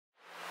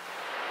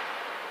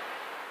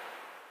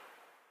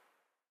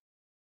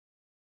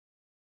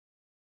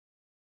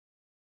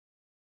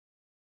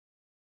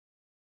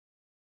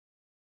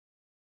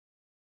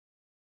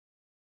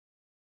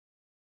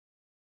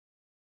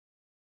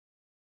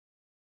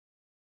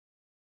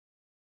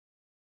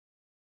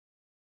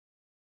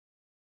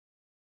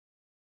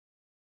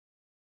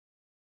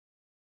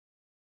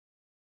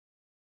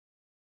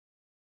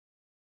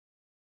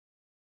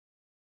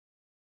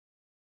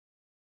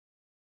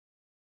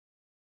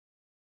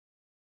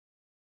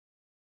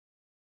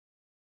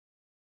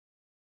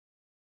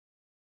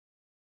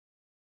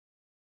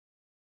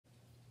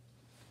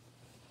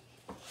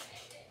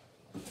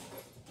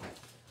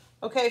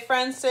Okay,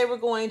 friends, today we're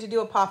going to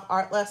do a pop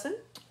art lesson.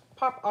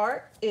 Pop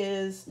art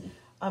is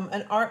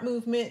an art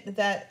movement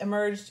that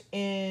emerged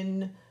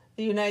in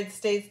the United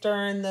States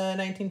during the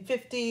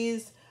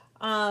 1950s.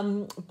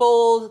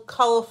 Bold,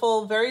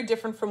 colorful, very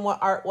different from what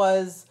art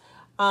was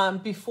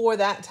before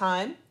that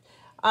time.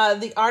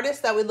 The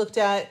artist that we looked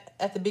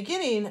at the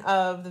beginning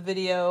of the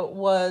video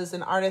was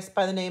an artist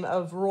by the name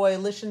of Roy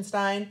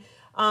Lichtenstein,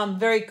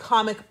 very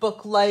comic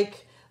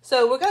book-like.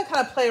 So we're going to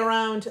kind of play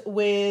around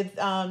with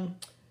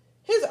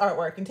his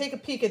artwork and take a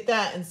peek at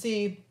that and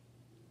see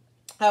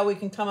how we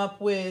can come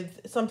up with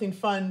something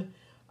fun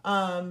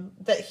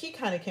that he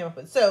kind of came up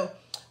with. So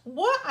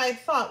what I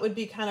thought would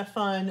be kind of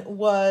fun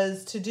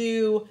was to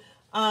do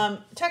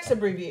text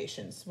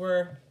abbreviations.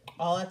 We're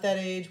all at that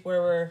age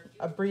where we're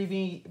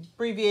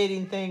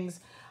abbreviating things.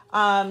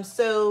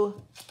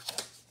 So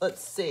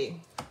let's see.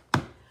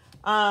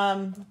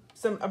 Some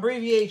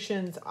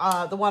abbreviations.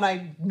 The one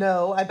I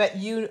know, I bet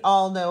you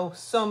all know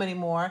so many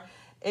more,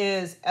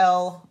 is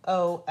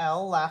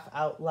LOL, laugh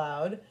out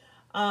loud.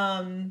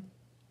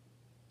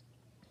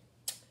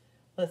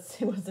 Let's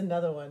see, what's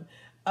another one?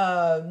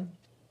 I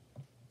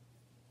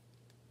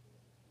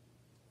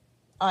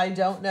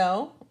don't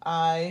know,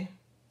 IDK.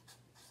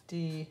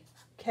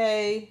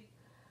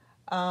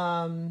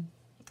 I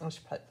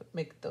should probably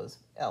make those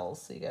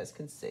L's so you guys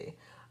can see.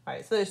 All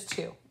right, so there's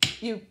two.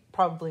 You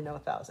probably know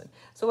 1,000.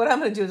 So what I'm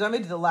going to do is I'm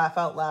going to do the laugh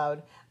out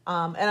loud,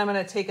 and I'm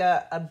going to take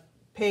a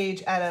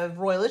page out of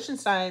Roy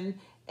Lichtenstein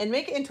and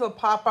make it into a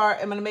pop art.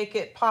 I'm going to make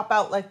it pop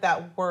out like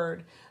that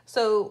word.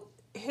 So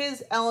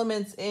his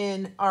elements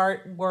in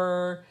art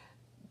were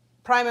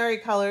primary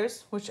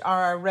colors, which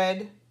are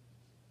red,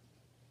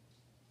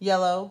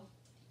 yellow,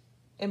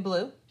 and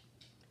blue,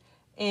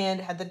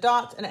 and it had the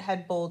dots and it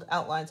had bold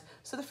outlines.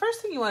 So the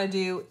first thing you want to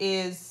do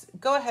is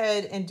go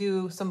ahead and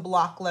do some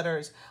block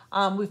letters.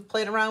 We've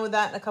played around with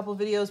that in a couple of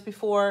videos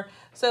before.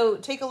 So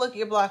take a look at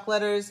your block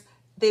letters.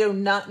 They do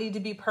not need to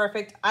be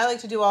perfect. I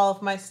like to do all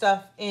of my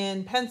stuff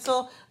in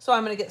pencil, so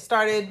I'm going to get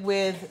started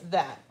with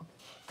that.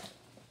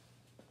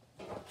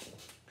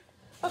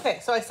 Okay,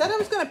 so I said I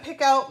was going to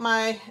pick out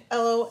my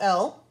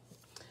LOL.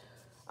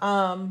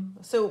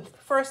 So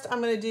first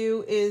I'm going to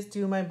do is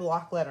do my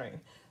block lettering.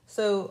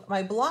 So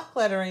my block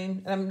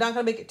lettering, and I'm not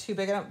going to make it too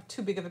big. I don't have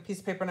too big of a piece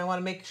of paper, and I want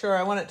to make sure,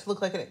 I want it to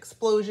look like an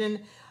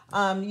explosion.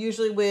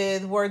 Usually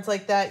with words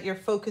like that, you're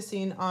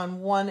focusing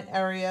on one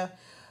area.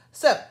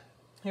 So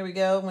here we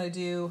go. I'm going to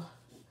do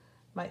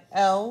my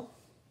L,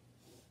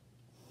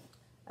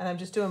 and I'm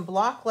just doing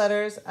block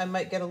letters. I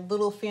might get a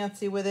little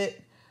fancy with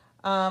it.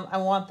 I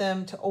want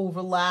them to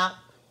overlap,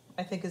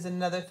 I think, is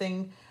another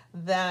thing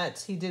that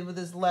he did with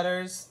his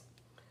letters.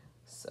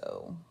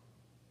 So,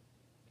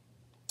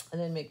 and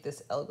then make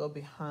this L go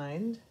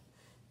behind,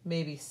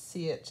 maybe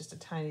see it just a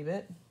tiny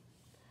bit.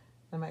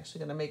 I'm actually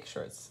going to make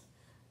sure it's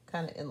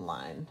kind of in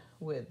line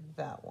with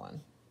that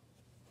one.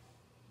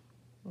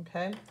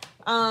 Okay.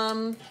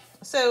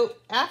 So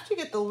after you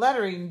get the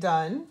lettering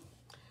done,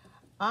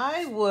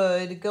 I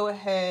would go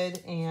ahead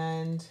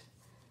and,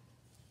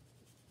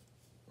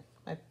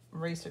 my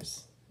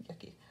eraser's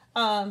yucky.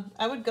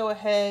 I would go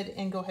ahead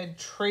and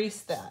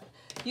trace that.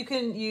 You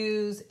can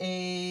use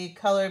a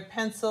colored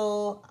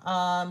pencil.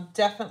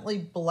 Definitely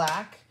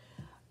black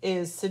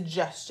is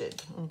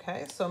suggested.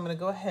 Okay, so I'm going to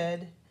go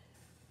ahead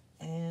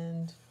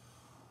and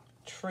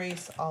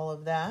trace all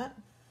of that.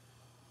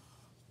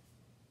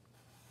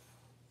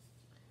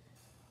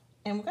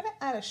 And we're going to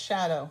add a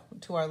shadow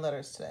to our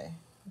letters today.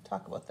 We'll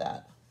talk about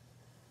that.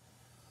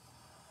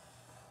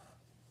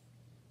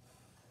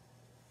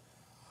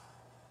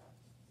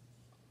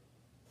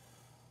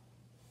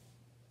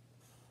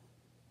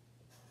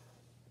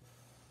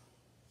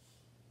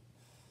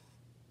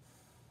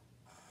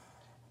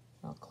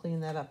 I'll clean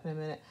that up in a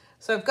minute.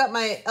 So I've got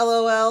my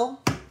LOL. All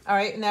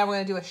right, now we're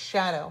going to do a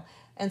shadow.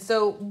 And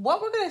so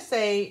what we're going to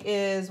say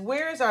is,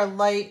 where is our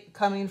light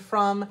coming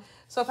from?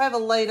 So if I have a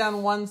light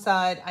on one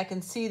side, I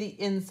can see the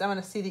inside. I'm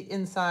going to see the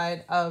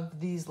inside of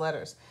these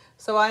letters.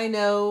 So I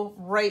know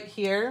right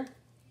here,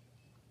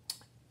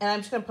 and I'm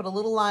just going to put a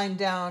little line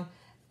down,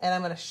 and I'm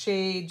going to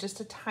shade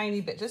just a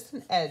tiny bit, just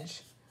an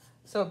edge,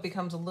 so it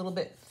becomes a little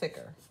bit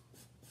thicker.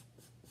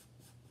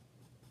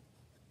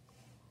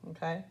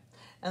 Okay.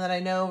 And then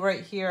I know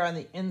right here on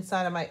the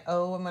inside of my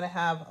O, I'm going to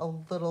have a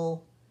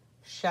little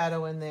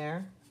shadow in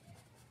there.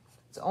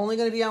 It's only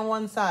going to be on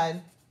one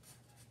side.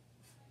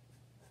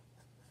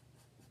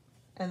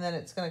 And then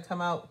it's going to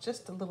come out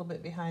just a little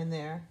bit behind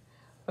there.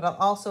 But I'll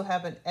also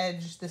have an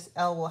edge. This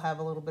L will have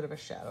a little bit of a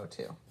shadow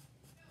too.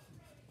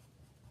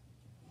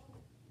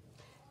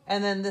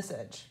 And then this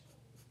edge.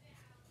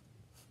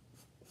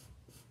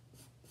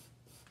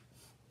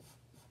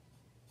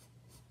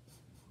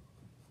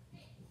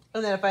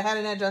 And then if I had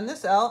an edge on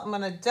this L, I'm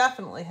going to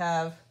definitely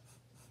have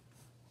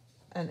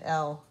an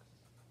L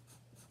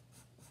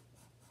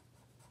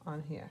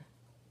on here.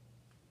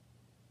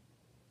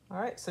 All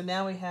right, so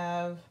now we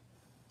have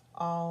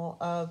all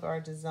of our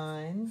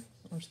design.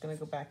 I'm just going to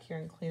go back here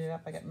and clean it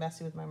up. I got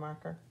messy with my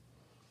marker.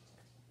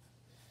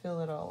 Fill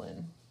it all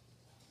in.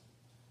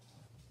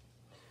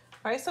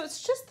 All right, so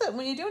it's just that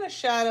when you're doing a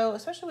shadow,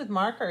 especially with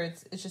marker,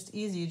 it's just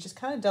easy. You're just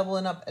kind of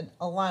doubling up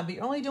a line, but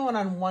you're only doing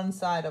on one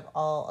side of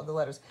all of the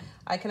letters.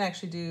 I can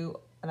actually do,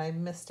 and I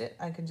missed it,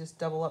 I can just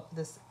double up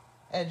this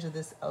edge of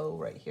this O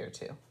right here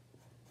too.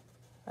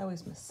 I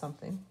always miss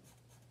something.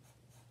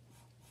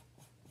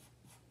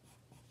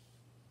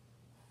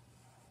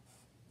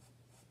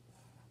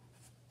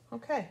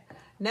 Okay,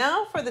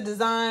 now for the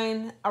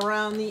design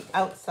around the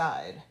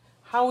outside.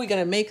 How are we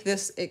gonna make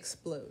this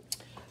explode?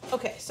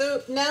 Okay,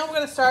 so now we're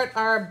gonna start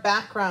our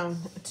background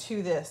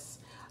to this.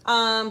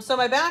 So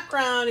my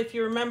background, if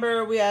you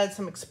remember, we had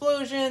some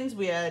explosions.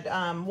 We had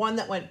one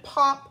that went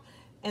pop,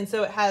 and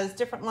so it has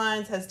different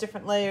lines, has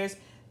different layers.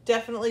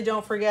 Definitely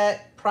don't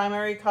forget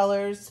primary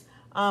colors.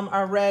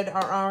 Our red,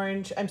 our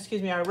orange,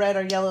 our red,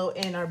 our yellow,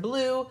 and our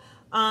blue.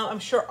 I'm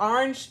sure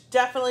orange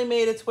definitely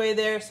made its way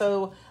there.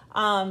 So,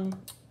 and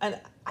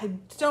I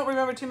don't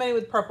remember too many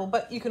with purple,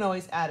 but you can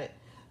always add it.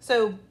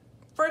 So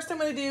first I'm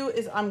going to do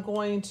is I'm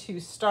going to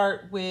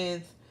start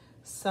with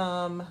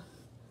some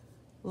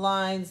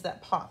lines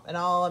that pop, and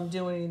all I'm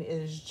doing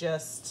is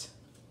just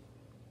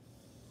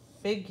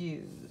big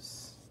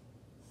U's.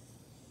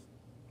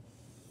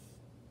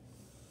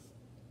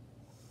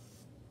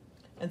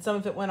 And some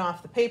of it went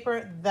off the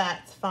paper,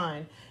 that's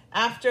fine.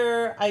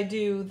 After I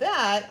do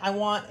that, I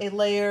want a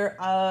layer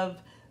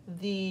of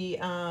the,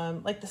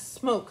 like the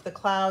smoke, the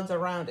clouds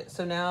around it.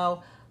 So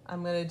now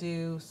I'm gonna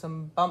do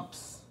some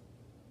bumps.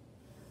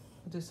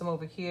 I'll do some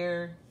over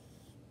here,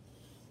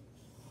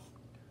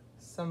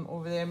 some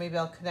over there. Maybe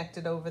I'll connect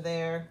it over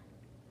there.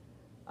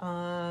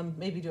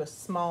 Maybe do a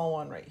small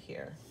one right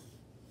here.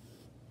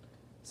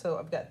 So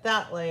I've got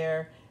that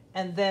layer.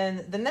 And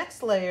then the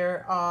next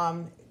layer,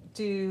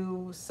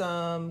 do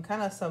some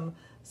kind of some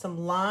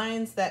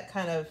lines that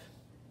kind of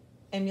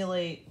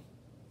emulate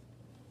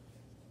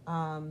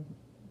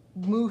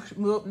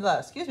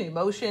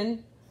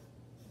motion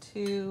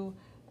too,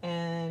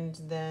 and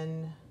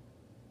then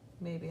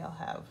maybe I'll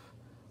have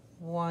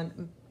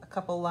a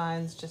couple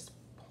lines just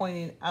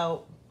pointing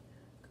out,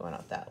 going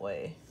out that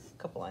way, a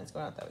couple lines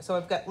going out that way. So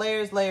I've got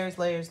layers, layers,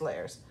 layers,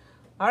 layers.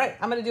 All right,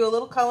 I'm gonna do a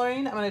little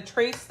coloring. I'm gonna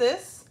trace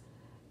this,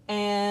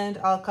 and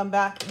I'll come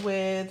back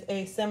with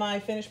a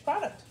semi-finished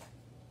product.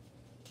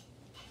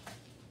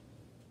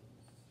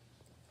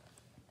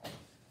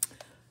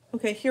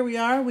 Okay, here we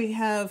are. We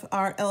have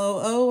our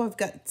LOO. I've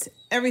got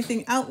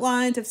everything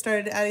outlined. I've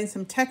started adding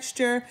some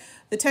texture.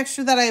 The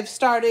texture that I have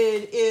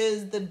started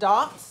is the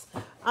dots.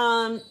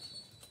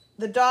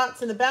 The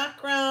dots in the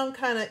background,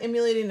 kind of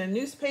emulating a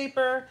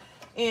newspaper,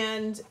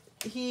 and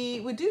he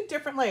would do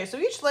different layers. So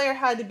each layer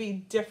had to be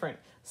different.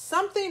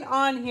 Something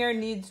on here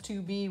needs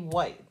to be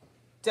white.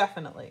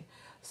 Definitely.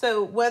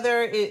 So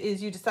whether it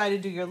is you decide to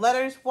do your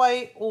letters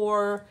white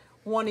or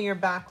one of your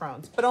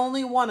backgrounds, but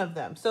only one of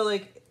them. So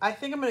like, I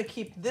think I'm going to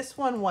keep this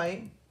one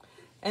white,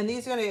 and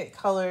these are going to get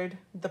colored,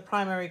 the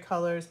primary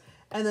colors,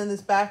 and then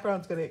this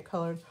background's going to get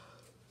colored.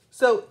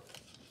 So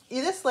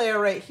in this layer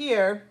right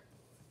here,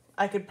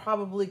 I could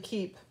probably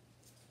keep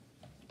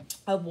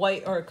a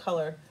white or a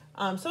color.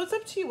 So it's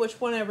up to you which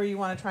whenever you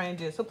want to try and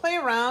do. So play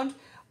around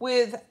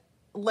with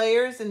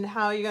layers and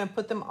how you're going to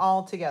put them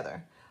all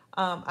together.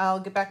 I'll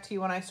get back to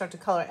you when I start to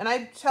color. And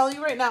I tell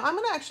you right now, I'm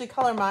going to actually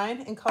color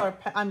mine in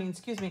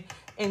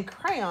in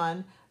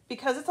crayon,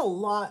 because it's a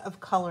lot of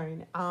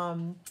coloring.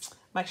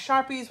 My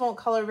Sharpies won't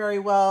color very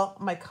well.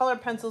 My color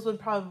pencils would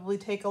probably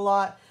take a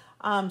lot.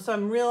 So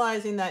I'm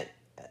realizing that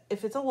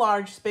if it's a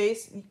large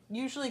space,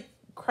 usually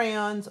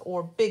crayons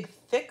or big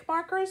thick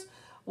markers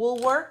will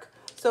work.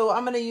 So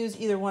I'm going to use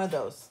either one of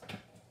those.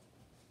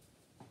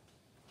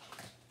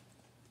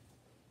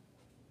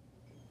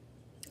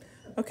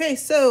 Okay,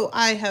 so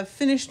I have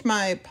finished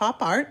my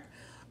pop art.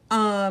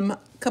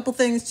 Couple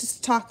things just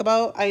to talk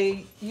about.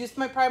 I used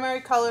my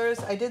primary colors.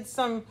 I did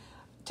some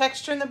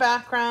texture in the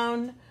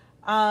background.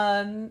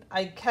 Remember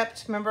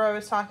I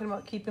was talking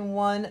about keeping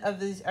one of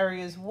these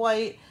areas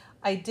white.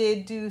 I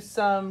did do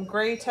some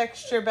gray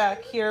texture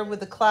back here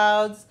with the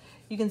clouds.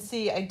 You can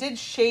see I did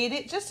shade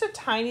it just a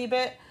tiny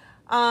bit.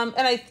 And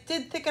I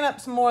did thicken up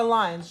some more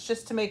lines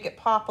just to make it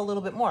pop a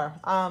little bit more.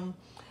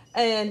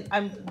 And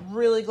I'm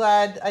really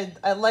glad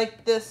I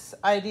like this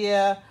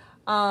idea.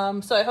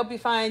 So I hope you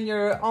find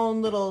your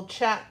own little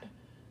chat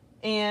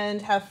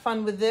and have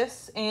fun with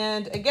this.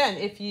 And again,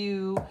 if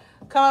you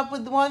come up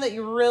with the one that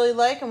you really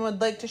like and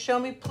would like to show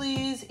me,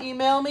 please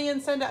email me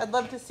and send it. I'd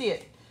love to see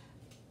it.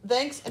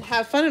 Thanks and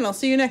have fun, and I'll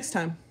see you next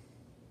time.